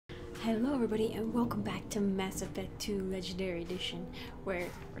Hello everybody and welcome back to Mass Effect 2 Legendary Edition, where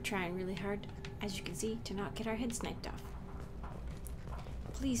we're trying really hard, as you can see, to not get our heads sniped off.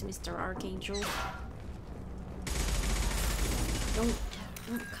 Please, Mr. Archangel. Don't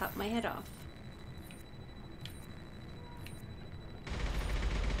cut my head off.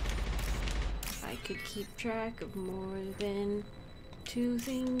 If I could keep track of more than 2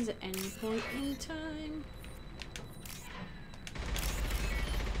 things at any point in time.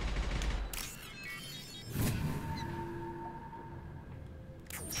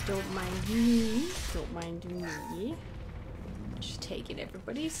 Don't mind me. Don't mind me. Just taking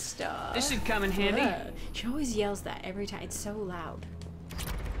everybody's stuff. This should come in handy. She always yells that every time. It's so loud.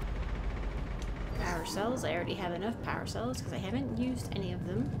 Power cells. I already have enough power cells because I haven't used any of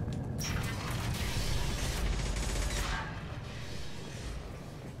them.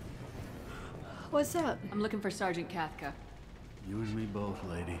 What's up? I'm looking for Sergeant Kafka. You and me both,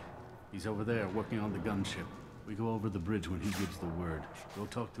 lady. He's over there working on the gunship. We go over the bridge when he gives the word. Go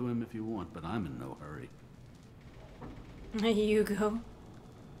talk to him if you want, but I'm in no hurry. You go.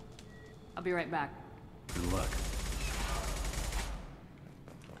 I'll be right back. Good luck.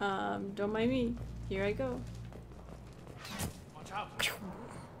 Don't mind me. Here I go. Watch out.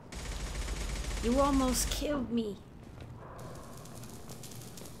 You almost killed me.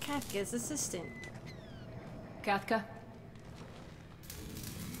 Kafka's assistant. Kafka?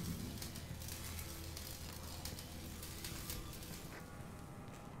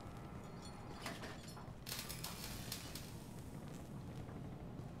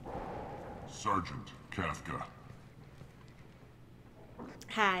 Sergeant Kafka.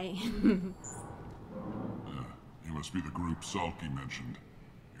 Hi. You must be the group Salky mentioned.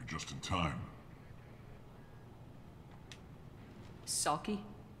 You're just in time. Salky?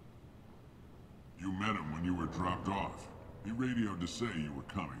 You met him when you were dropped off. He radioed to say you were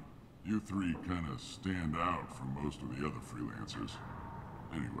coming. You three kinda stand out from most of the other freelancers.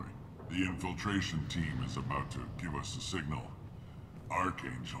 Anyway, the infiltration team is about to give us a signal.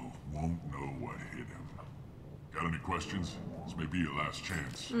 Archangel won't know what hit him. Got any questions? This may be your last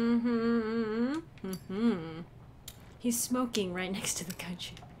chance. He's smoking right next to the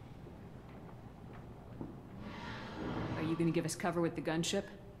gunship. Are you gonna give us cover with the gunship?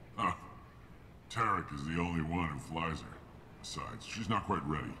 Huh. Tarek is the only one who flies her. Besides, she's not quite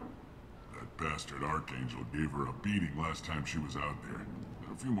ready. That bastard Archangel gave her a beating last time she was out there.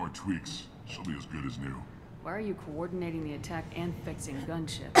 A few more tweaks, she'll be as good as new. Why are you coordinating the attack and fixing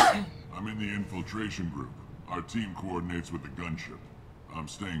gunship? I'm in the infiltration group. Our team coordinates with the gunship. I'm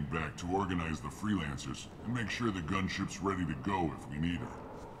staying back to organize the freelancers and make sure the gunship's ready to go if we need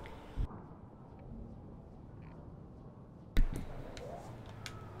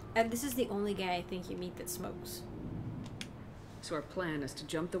her. This is the only guy I think you meet that smokes. So our plan is to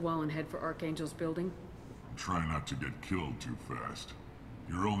jump the wall and head for Archangel's building? Try not to get killed too fast.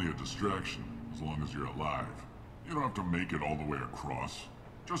 You're only a distraction, as long as you're alive. You don't have to make it all the way across.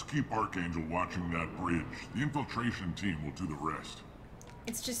 Just keep Archangel watching that bridge. The infiltration team will do the rest.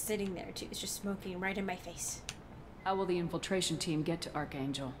 It's just sitting there, too. It's just smoking right in my face. How will the infiltration team get to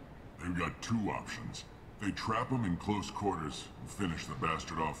Archangel? They've got 2 options. They trap him in close quarters and finish the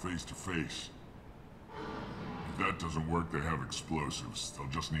bastard off face to face. If that doesn't work, they have explosives. They'll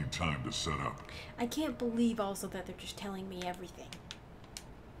just need time to set up. I can't believe also that they're just telling me everything.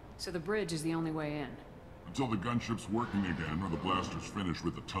 So the bridge is the only way in. Until the gunship's working again or the blasters finish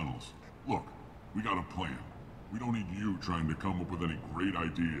with the tunnels. Look, we got a plan. We don't need you trying to come up with any great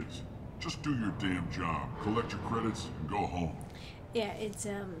ideas. Just do your damn job, collect your credits, and go home. Yeah, it's,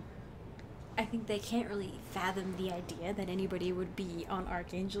 I think they can't really fathom the idea that anybody would be on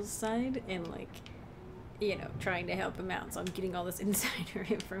Archangel's side and, like, you know, trying to help him out. So I'm getting all this insider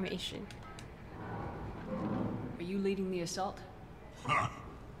information. Are you leading the assault? Ha!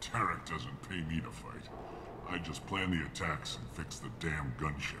 Tarek doesn't pay me to fight. I just plan the attacks and fix the damn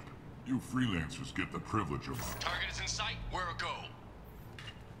gunship. You freelancers get the privilege of... Target is in sight. Where a go?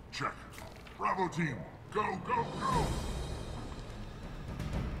 Check. Bravo team, go, go,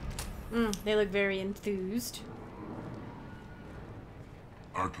 go! They look very enthused.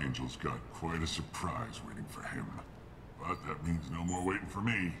 Archangel's got quite a surprise waiting for him. But that means no more waiting for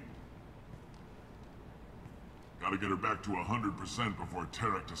me. Gotta get her back to 100% before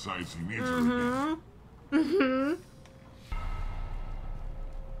Tarek decides he needs her again.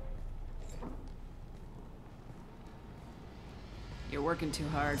 You're working too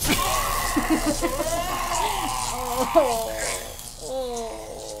hard.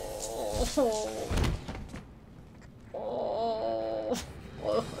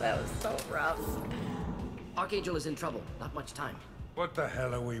 That was so rough. Archangel is in trouble. Not much time. What the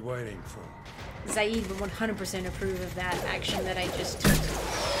hell are we waiting for? Zaid would 100% approve of that action that I just took.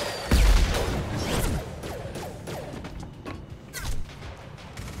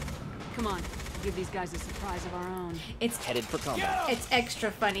 Come on, give these guys a surprise of our own. It's Headed for combat. It's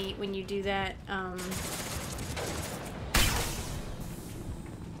extra funny when you do that.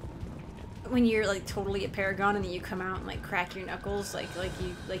 When you're like totally a paragon and then you come out and like crack your knuckles like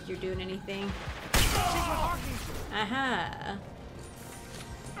you're doing anything. Aha.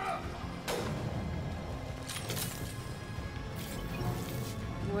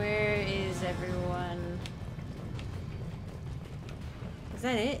 Where is everyone? Is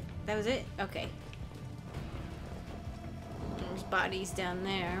that it? That was it? Okay. There's bodies down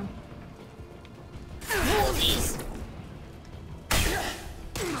there. Holy!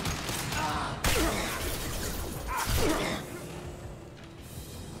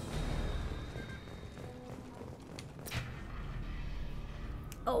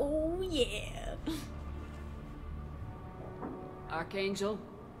 Oh yeah. Archangel?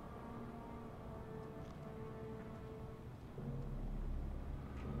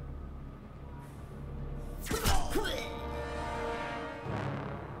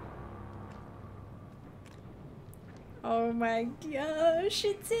 Oh my gosh,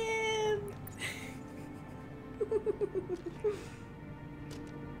 it's him!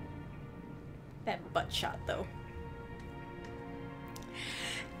 That butt shot, though.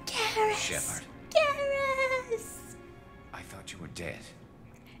 Garrus! Shepard. Garrus! I thought you were dead.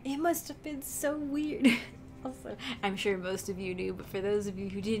 It must have been so weird. Also, I'm sure most of you knew, but for those of you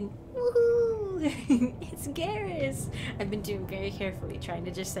who didn't, woohoo! It's Garrus! I've been doing very carefully trying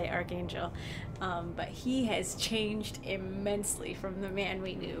to just say Archangel, but he has changed immensely from the man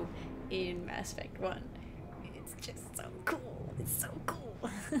we knew in Mass Effect 1. It's just so cool. It's so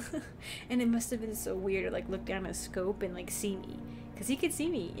cool. And it must have been so weird to like look down his scope and like see me, because he could see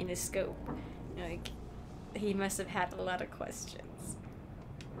me in his scope. Like, he must have had a lot of questions.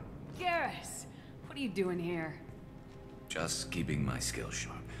 Garrus! What are you doing here? Just keeping my skills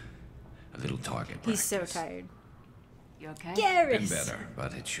sharp. A little target He's so practice. tired. You okay? Garrus! Been better,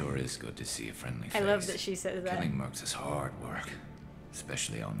 but it sure is good to see a friendly I face. love that she says that. Killing mercs is hard work,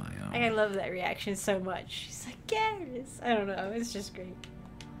 especially on my own. I love that reaction so much. She's like, Garrus. I don't know. It's just great.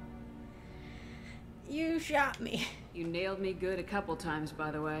 You shot me. You nailed me good a couple times,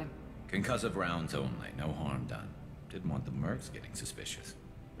 by the way. Concussive rounds only, no harm done. Didn't want the mercs getting suspicious.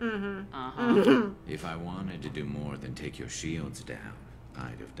 Mm-hmm. Uh-huh. If I wanted to do more than take your shields down,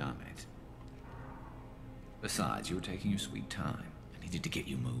 I'd have done it. Besides, you were taking your sweet time. I needed to get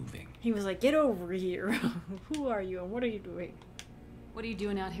you moving. He was like, get over here. Who are you and what are you doing? What are you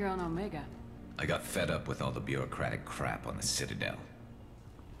doing out here on Omega? I got fed up with all the bureaucratic crap on the Citadel.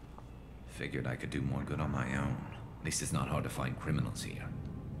 Figured I could do more good on my own. At least it's not hard to find criminals here.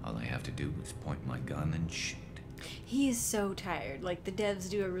 All I have to do is point my gun and shoot. He is so tired. Like, the devs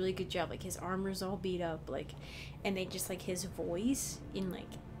do a really good job. Like, his armor's all beat up. Like, and they just, like, his voice in, like,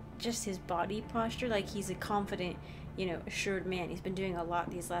 just his body posture. Like, he's a confident, you know, assured man. He's been doing a lot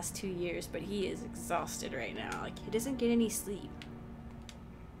these last 2 years, but he is exhausted right now. Like, he doesn't get any sleep.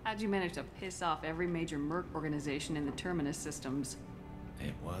 How'd you manage to piss off every major merc organization in the Terminus systems?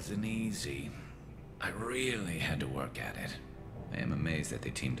 It wasn't easy. I really had to work at it. I am amazed that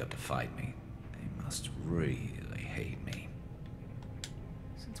they teamed up to fight me. They must really hate me.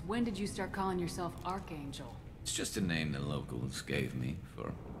 Since when did you start calling yourself Archangel? It's just a name the locals gave me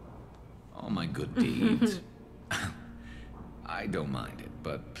for all my good deeds. I don't mind it,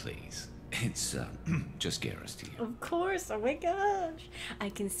 but please, it's just Garrus to you. Of course. Oh my gosh. I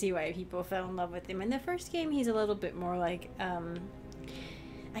can see why people fell in love with him. In the first game, he's a little bit more like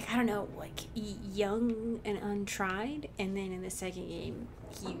I don't know, like young and untried, and then in the second game,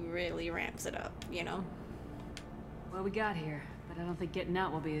 he really ramps it up, you know? Well, we got here, but I don't think getting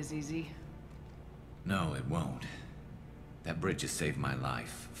out will be as easy. No, it won't. That bridge has saved my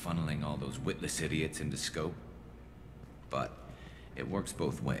life, funneling all those witless idiots into scope. But it works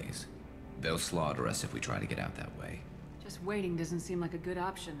both ways. They'll slaughter us if we try to get out that way. Just waiting doesn't seem like a good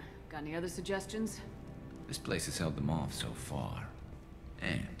option. Got any other suggestions? This place has held them off so far.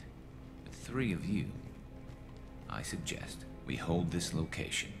 And with 3 of you, I suggest we hold this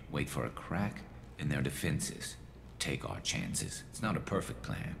location, wait for a crack in their defenses, take our chances. It's not a perfect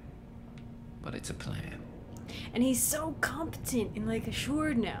plan, but it's a plan. And he's so competent and like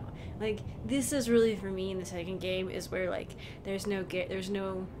assured now. Like, this is really for me in the second game is where like there's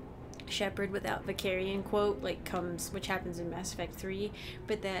no Shepard without Vakarian quote like comes, which happens in Mass Effect 3,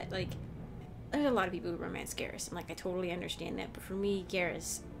 but that like there's a lot of people who romance Garrus and like I totally understand that, but for me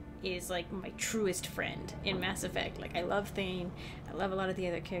Garrus is like my truest friend in Mass Effect. Like, I love Thane, I love a lot of the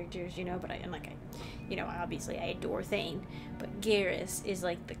other characters, you know, but obviously I adore Thane, but Garrus is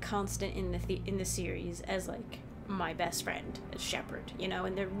like the constant in the series as like my best friend, as Shepard, you know,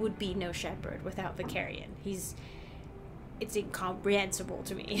 and there would be no Shepard without Vakarian. It's incomprehensible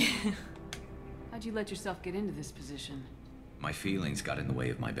to me. How'd you let yourself get into this position? My feelings got in the way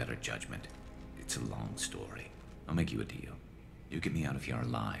of my better judgment. It's a long story. I'll make you a deal. You get me out of here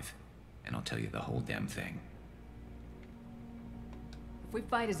alive, and I'll tell you the whole damn thing. If we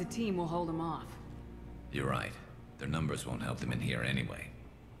fight as a team, we'll hold them off. You're right. Their numbers won't help them in here anyway.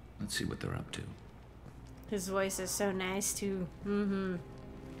 Let's see what they're up to. His voice is so nice, too.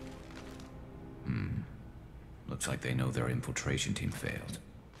 Looks like they know their infiltration team failed.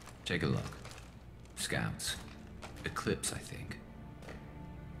 Take a look. Scouts. Eclipse, I think.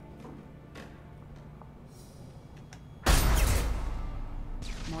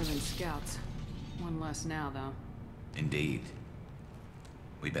 More than scouts. One less now, though. Indeed.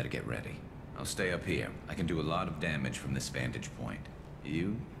 We better get ready. I'll stay up here. I can do a lot of damage from this vantage point.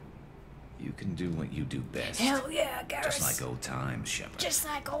 You can do what you do best. Hell yeah, Garrus. Just like old times, Shepard. Just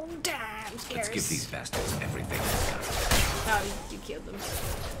like old times, Garrus. Let's give these bastards everything they've got. Oh, you killed them.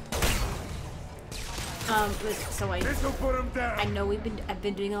 Listen, so This'll put him down. I know I've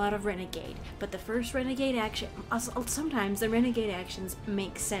been doing a lot of Renegade, but the first Renegade action, sometimes the Renegade actions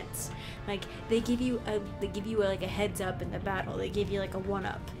make sense. Like, they give you like a heads up in the battle. They give you like a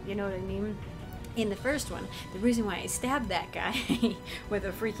 1-up. You know what I mean? In the first one, the reason why I stabbed that guy with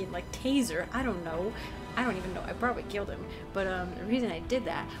a freaking like taser, I don't even know. I probably killed him. But the reason I did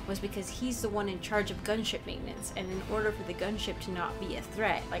that was because he's the one in charge of gunship maintenance, and in order for the gunship to not be a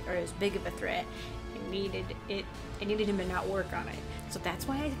threat, like, or as big of a threat, I needed him to not work on it. So that's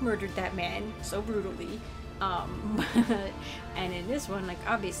why I murdered that man so brutally. And in this one, like,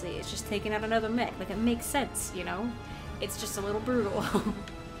 obviously it's just taking out another mech. Like, it makes sense, you know? It's just a little brutal.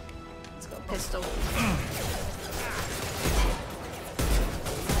 Let's go pistol.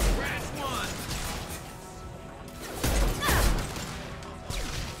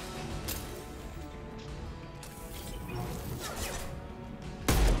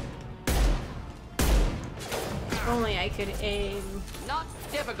 If only I could aim. Not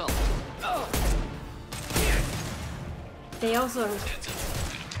difficult. They also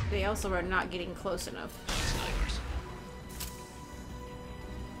are not getting close enough.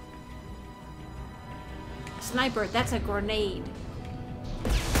 Sniper, that's a grenade.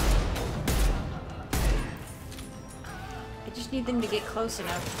 I just need them to get close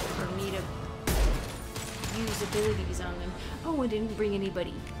enough for me to use abilities on them. Oh, I didn't bring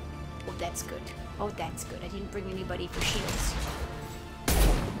anybody. Oh, that's good. Oh, that's good. I didn't bring anybody for shields.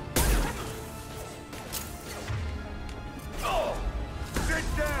 Sit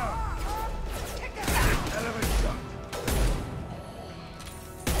down. Hell of a shot.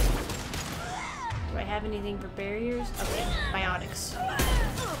 Do I have anything for barriers? Okay, biotics.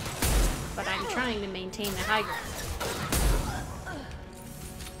 But I'm trying to maintain the high ground.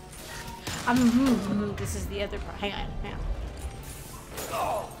 This is the other part. Hang on.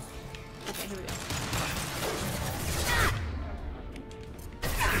 Okay, here we go.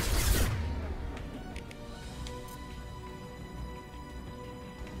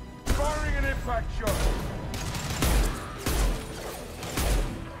 Firing an impact shot.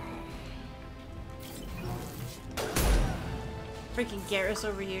 Freaking Garrus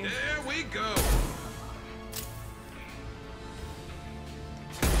over here. There we go.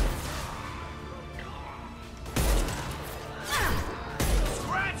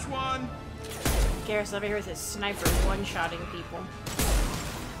 Scratch one! Garrus over here with his sniper one-shotting people.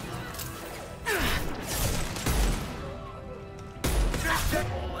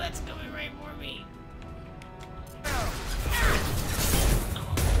 Oh, that's coming right for me.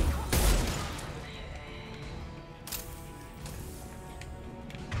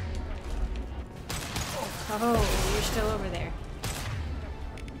 Oh, you're still over there.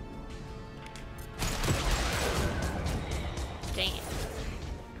 Dang it.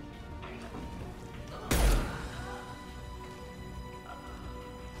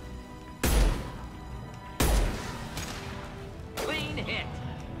 Clean hit.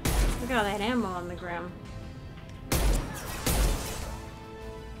 Look at all that ammo on the ground.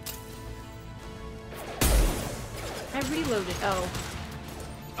 I reloaded. Oh.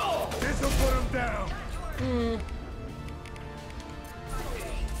 This'll put him down.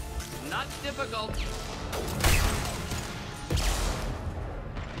 Not difficult.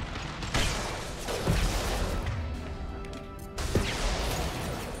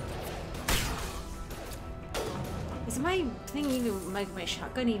 Is my thing even, like my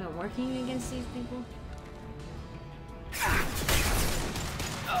shotgun even working against these people?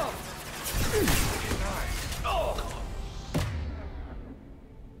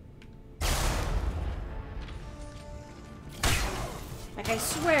 Like, I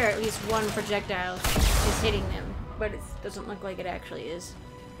swear at least one projectile is hitting them, but it doesn't look like it actually is.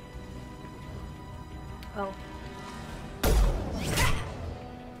 Oh.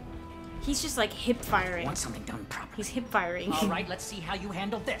 He's just like hip firing. Want something done properly. He's hip firing. All right, let's see how you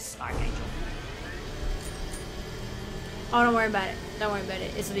handle this, Archangel. Oh, don't worry about it. Don't worry about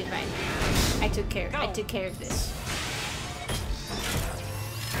it. This will be fine. I took care of this.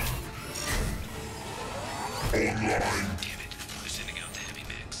 Damn it. They're sending out the heavy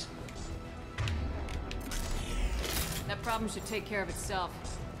mechs. That problem should take care of itself.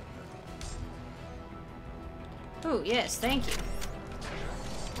 Oh, yes, thank you.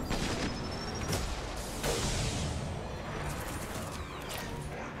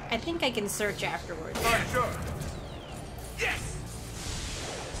 I think I can search afterwards. All right, sure. Yes!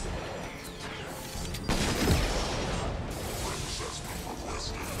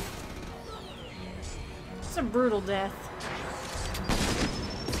 It's a brutal death.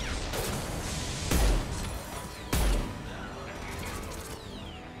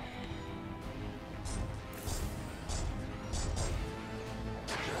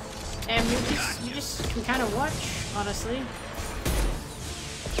 And you just can kind of watch, honestly.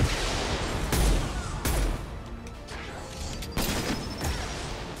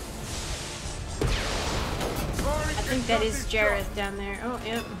 I think that is Jareth down there. Oh,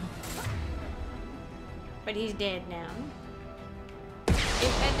 yep. But he's dead now.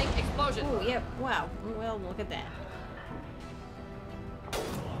 Impending explosion. Oh, yep. Wow. Well, look at that.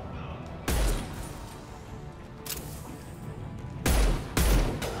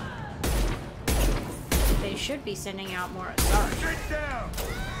 They should be sending out more assaults. Get down!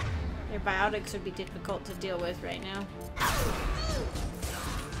 Their biotics would be difficult to deal with right now.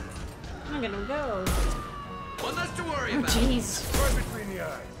 Look at him go. One less to worry Oh, about. jeez. Right between the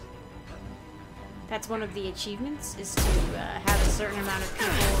eyes. That's one of the achievements, is to have a certain amount of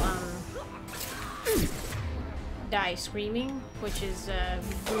people die screaming, which is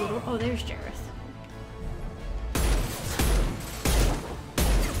brutal. Oh, there's Jareth.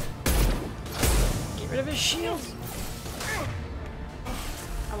 Get rid of his shield.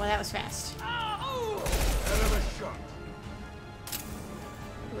 Oh, well, that was fast. Hell of a shot.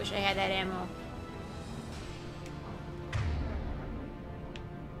 I wish I had that ammo.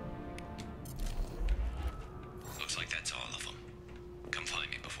 Looks like that's all of them. Come find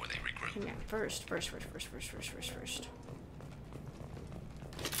me before they regroup. Hang on. First. First,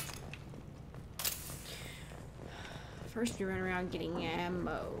 you run around getting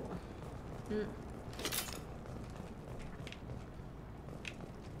ammo.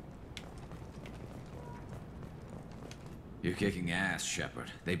 You're kicking ass,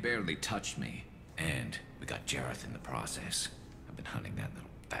 Shepard. They barely touched me. And we got Jareth in the process. I've been hunting that little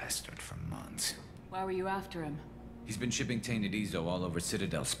bastard for months. Why were you after him? He's been shipping tainted Ezo all over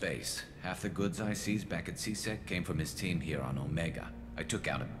Citadel space. Half the goods I seized back at CSEC came from his team here on Omega. I took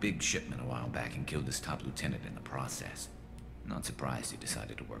out a big shipment a while back and killed his top lieutenant in the process. Not surprised he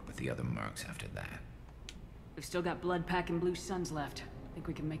decided to work with the other mercs after that. We've still got blood-packing blue suns left. Think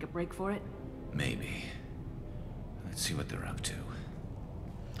we can make a break for it? Maybe. Let's see what they're up to.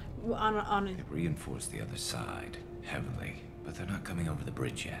 On They've reinforced the other side, heavily, but they're not coming over the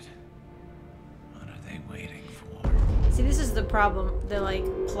bridge yet. What are they waiting for? See, this is the problem, the like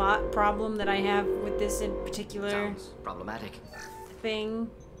plot problem that I have with this in particular Sounds problematic. thing.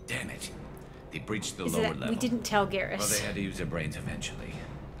 Damn it. They breached the Is lower that level. we didn't tell Garrus. Well, they had to use their brains eventually.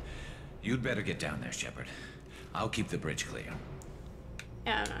 You'd better get down there, Shepard. I'll keep the bridge clear.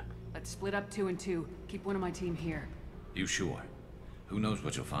 Let's split up 2 and 2. Keep one of my team here. You sure? Who knows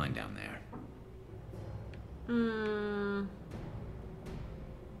what you'll find down there?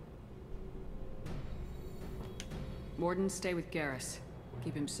 Morden, stay with Garrus.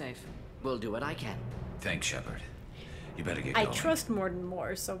 Keep him safe. We'll do what I can. Thanks, Shepard. You better get I going. trust Morden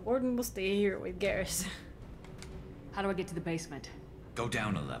more, so Morden will stay here with Garrus. How do I get to the basement? Go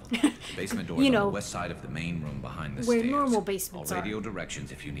down a level. The basement door's on the west side of the main room behind the where stairs. normal basements I'll radio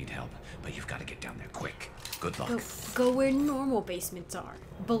directions if you need help, but you've got to get down there quick. Good luck. Go where normal basements are.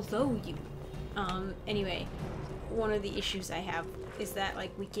 Below you. Anyway, one of the issues I have is that,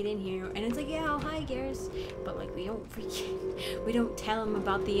 like, we get in here and it's like, yeah, oh, hi, Garrus. But, like, we don't tell him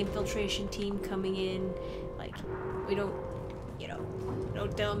about the infiltration team coming in. Like, we don't, you know,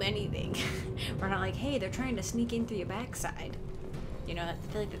 don't tell him anything. We're not like, hey, they're trying to sneak in through your backside. You know, I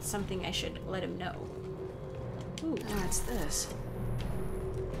feel like that's something I should let him know. Ooh, what's this?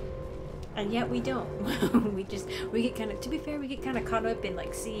 And yet we don't. we get kind of, to be fair, we get kind of caught up in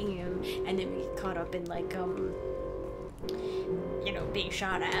like seeing him, and then we get caught up in like, you know, being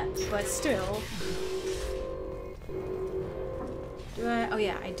shot at, but still. Do I? Oh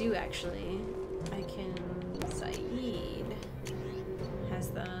yeah, I do actually. I can, Saeed has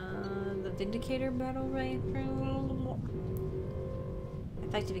the Vindicator battle rifle.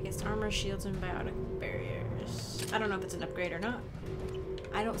 Effective against armor, shields, and biotic barriers. I don't know if it's an upgrade or not.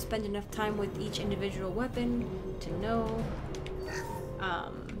 I don't spend enough time with each individual weapon to know.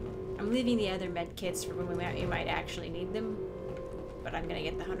 I'm leaving the other med kits for when we might actually need them, but I'm gonna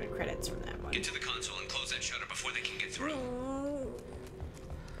get the 100 credits from that one. Get to the console and close that shutter before they can get through.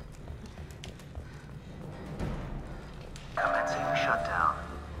 Commencing shutdown.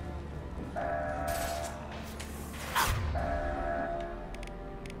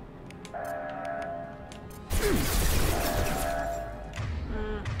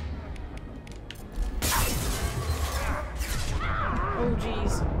 Oh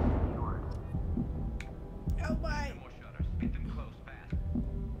jeez. Oh my.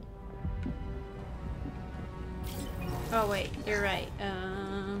 Oh wait, you're right.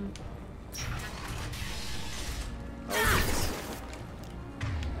 Oh jeez.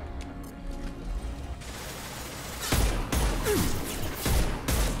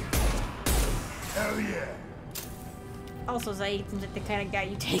 Hell yeah. Also, Zaid seems like the kind of guy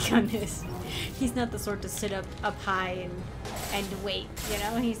you take on this. He's not the sort to sit up high and wait, you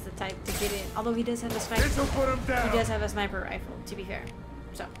know? He's the type to get in. Although he does have a sniper. This'll put him down. He does have a sniper rifle, to be fair.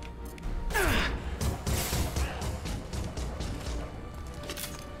 So.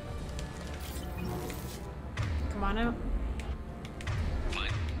 Come on out.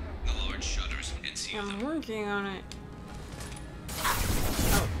 Fine. The large shutters and seal them. I'm working on it.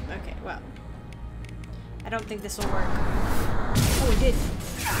 Oh, okay, well. I don't think this will work. Oh, it did.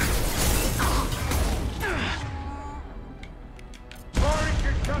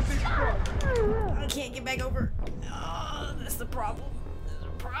 I can't get back over. Oh, that's the problem. There's a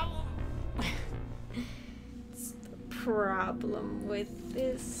problem. It's the problem with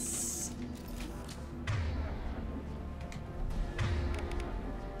this.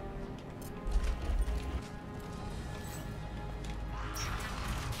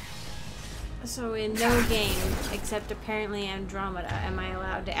 So in no game, except apparently Andromeda, am I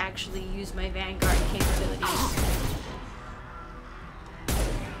allowed to actually use my Vanguard capabilities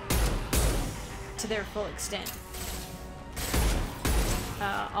to their full extent.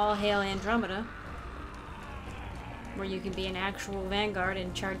 All hail Andromeda, where you can be an actual Vanguard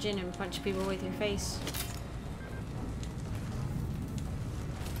and charge in and punch people with your face.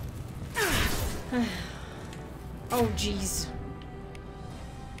 Oh jeez.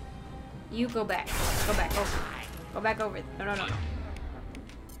 You go back. Go back over. Go back over. No, no, no, no.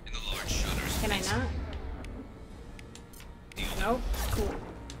 In the large shutters. Can I not? Nope. Cool.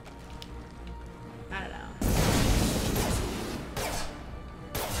 I don't know.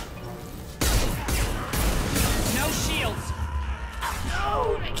 No shields.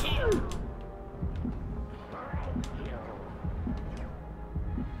 No, I can't.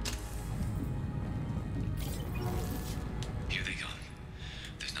 Here they come.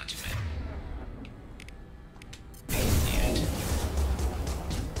 There's not too many.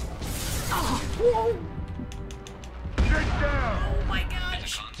 Whoa. Get down. Oh my The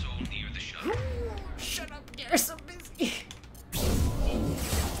gosh. console near the shutter. Shut up, you're so busy.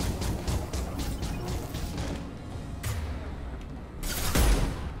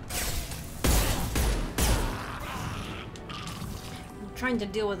 I'm trying to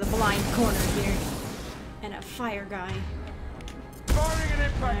deal with a blind corner here. And a fire guy. Firing an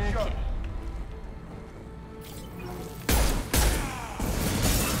impact shot. Okay.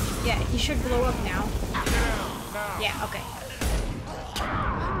 Yeah, he should blow up now. Get out now. Yeah, okay.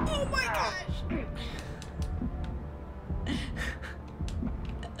 Oh my gosh!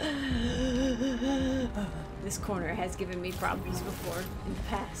 This corner has given me problems before in the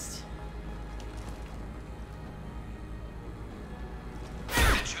past.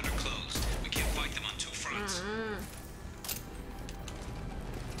 That shutter closed. We can't fight them on two fronts.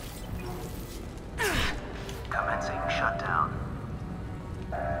 Commencing shutdown.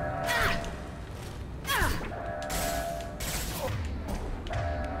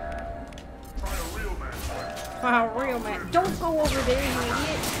 Try a real man. Wow, real man. Don't go over there, you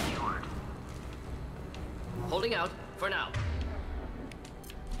idiot. Holding out for now.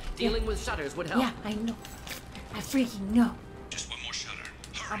 Dealing with shutters would help. Yeah, I know. I freaking know. Just one more shutter.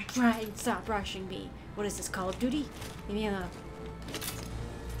 I'm Hurry. trying. Stop rushing me. What is this, Call of Duty? Leave me alone.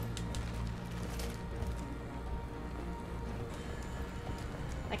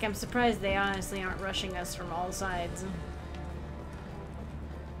 Like, I'm surprised they honestly aren't rushing us from all sides.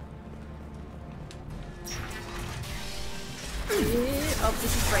 Oh,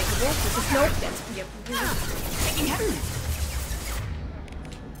 this is breakable. This is nope. That's yep. Taking him.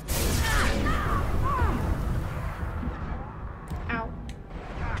 Ow.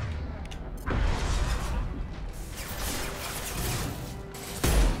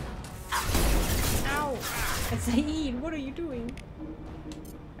 Ow. Zaid, what are you doing?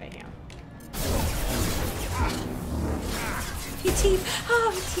 Right now. He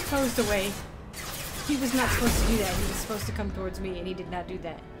T-posed away. He was not supposed to do that. He was supposed to come towards me, and he did not do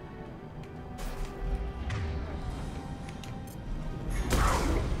that.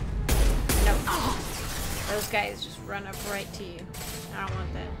 No. Those guys just run up right to you. I don't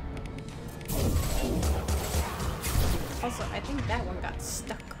want that. Also, I think that one got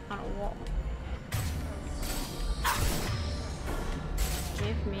stuck on a wall.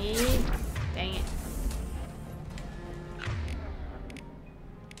 Give me... Dang it.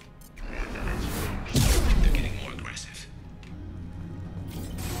 They're getting more aggressive.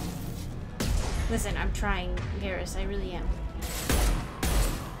 Listen, I'm trying, Garrus. I really am.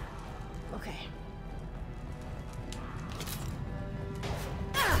 Okay.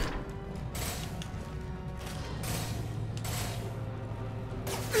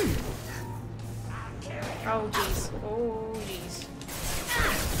 Oh, jeez. Oh, jeez.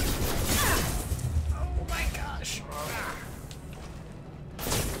 Oh, my gosh.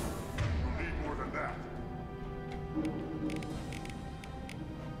 We'll need more than that.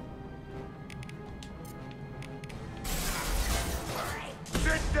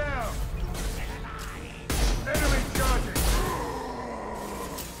 Sit down! Enemy charging!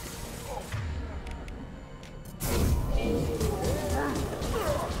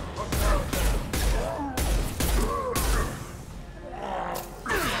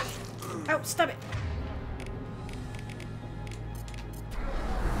 Oh, stop it.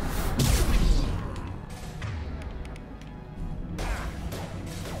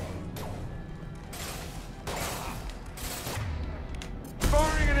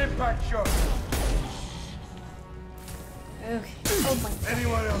 Firing an impact shot! Okay. Oh my god.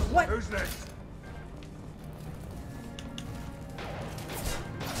 Anyone else? What? Who's next?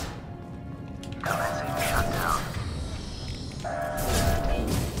 Commencing shutdown.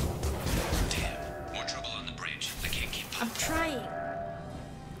 Damn, more trouble on the bridge. I can't keep up. I'm trying.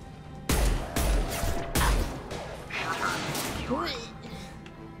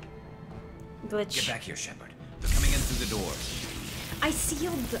 Glitch. Get back here, Shepard. They're coming in through the doors. I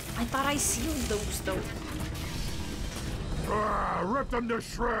thought I sealed those though. Ah, rip them to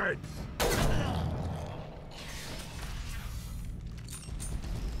shreds!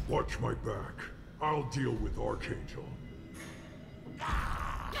 Watch my back. I'll deal with Archangel.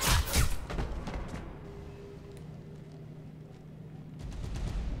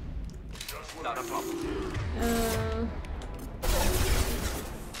 Not a problem.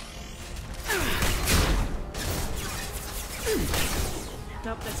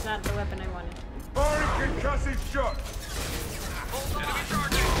 Nope, that's not the weapon I wanted. Firing concussive shot!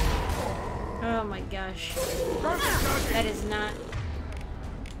 Oh my gosh. That is not...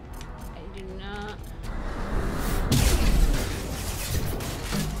 I do not...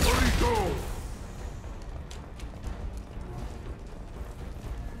 Let me go!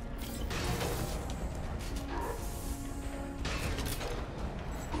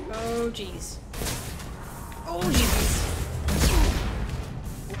 Oh jeez. Oh Jesus.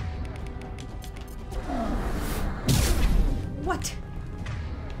 What?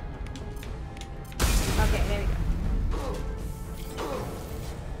 Okay, there we go.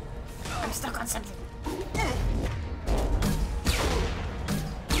 I'm stuck on something.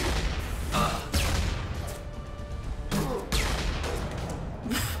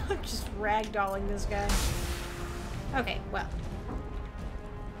 I'm just ragdolling this guy. Okay, well.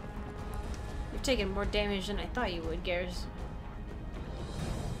 You've taken more damage than I thought you would, Garrus.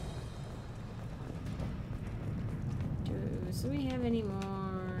 Do we have any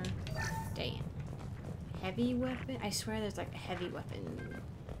more? Dang it. Heavy weapon? I swear there's like a heavy weapon.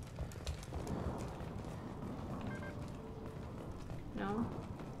 No?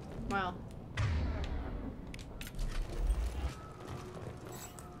 Well.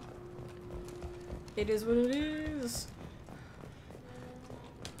 It is what it is.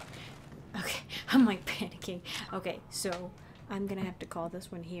 Okay, I'm like panicking. Okay, so I'm gonna have to call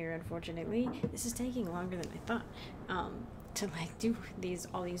this one here, unfortunately. This is taking longer than I thought. To like do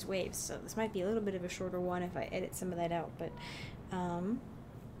all these waves, so this might be a little bit of a shorter one if I edit some of that out, but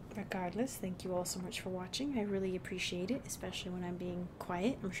regardless, thank you all so much for watching. I really appreciate it, especially when I'm being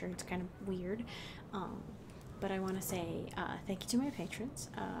quiet. I'm sure it's kind of weird. But I want to say thank you to my patrons,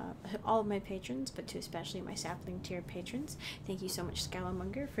 all of my patrons, but to especially my sapling tier patrons. Thank you so much,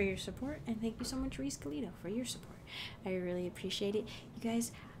 Scalamonger, for your support, and thank you so much, Reese Galito, for your support. I really appreciate it. You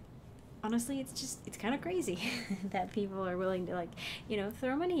guys, honestly, it's kind of crazy that people are willing to, like, you know,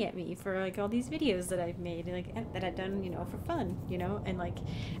 throw money at me for, like, all these videos that I've made, like, that I've done, you know, for fun, you know, and, like,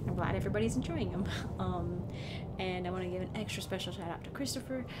 I'm glad everybody's enjoying them. And I want to give an extra special shout out to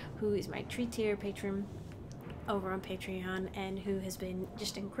Christopher, who is my tier patron over on Patreon, and who has been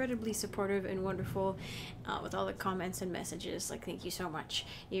just incredibly supportive and wonderful with all the comments and messages. Like, thank you so much.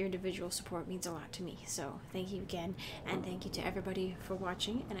 Your individual support means a lot to me, so thank you again, and thank you to everybody for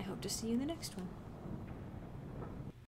watching, and I hope to see you in the next one.